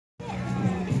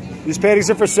These paintings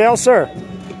are for sale, sir?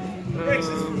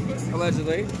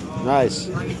 Allegedly. Nice.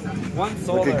 One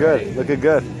sold. Looking good. Looking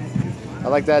good. I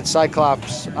like that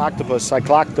Cyclops octopus.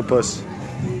 Cycloctopus.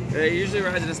 Yeah, he usually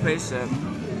rides in a spaceship.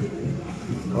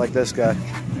 I like this guy.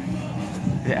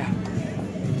 Yeah.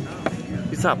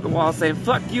 He's up the wall saying,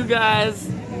 "Fuck you guys."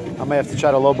 I may have to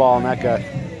try to lowball on that guy.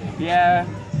 Yeah,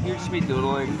 he'll just be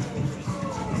doodling.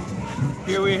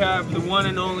 Here we have the one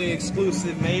and only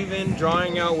exclusive Maven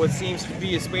drawing out what seems to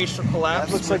be a spatial collapse.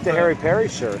 That looks like the Harry Perry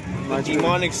shirt. The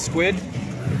demonic squid.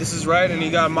 This is right, and he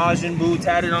got Majin Buu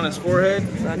tatted on his forehead.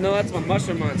 No, that's my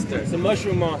mushroom monster. It's a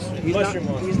mushroom monster. He's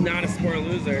not a spore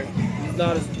loser. He's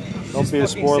not a. Don't be a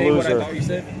spore loser. What I thought you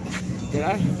said. Did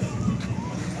I?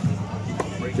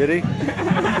 Did he?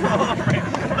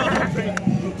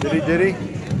 Did he?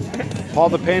 Paul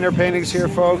the Painter paintings here,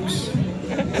 folks.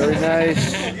 Very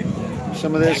nice.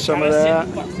 Some of this, some of that.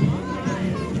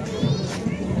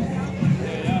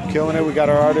 Killing it. We got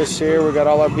our artists here. We got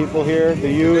all our people here.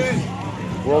 The youth.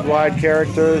 Worldwide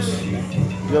characters.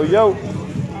 Yo, yo.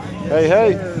 Hey,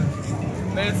 hey.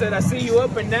 Man said, I see you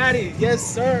up and natty. Yes,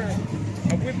 sir.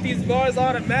 I whip these bars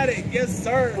automatic. Yes,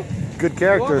 sir. Good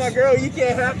characters. You want my girl, you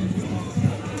can't have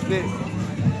this.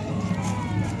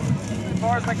 As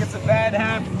far as like it's a bad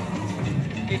habit,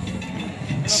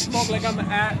 it's smoke like I'm an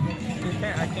at. You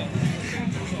can't, I can't.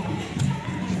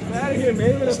 Get out of here,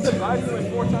 man. I've said bye to you like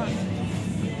 4 times.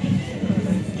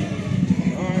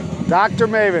 Dr.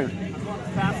 Maven. I'm going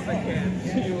as fast as I can.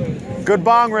 See you later. Good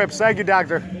bong rips. Thank you,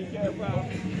 doctor.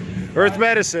 Earth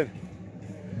medicine.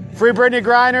 Free Brittany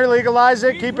Griner. Legalize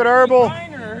it. Keep it herbal.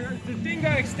 The thing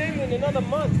got extended another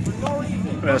month for no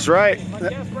reason. That's right. My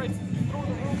gas prices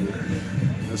through the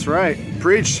roof. That's right.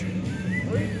 Preach.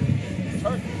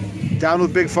 Down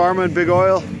with Big Pharma and Big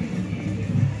Oil.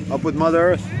 Up with Mother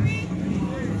Earth.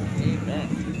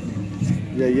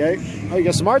 Yeah, yeah. Oh, you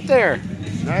got some art there.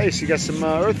 Nice. You got some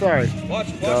Earth art. Watch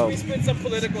me spit some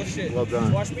political shit. Well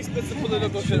done. Watch me spit some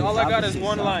political shit. All I got is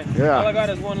one line. Yeah. All I got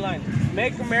is one line.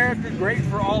 Make America great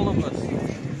for all of us.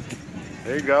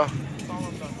 There you go. That's all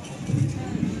I'm done.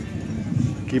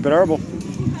 Keep it herbal.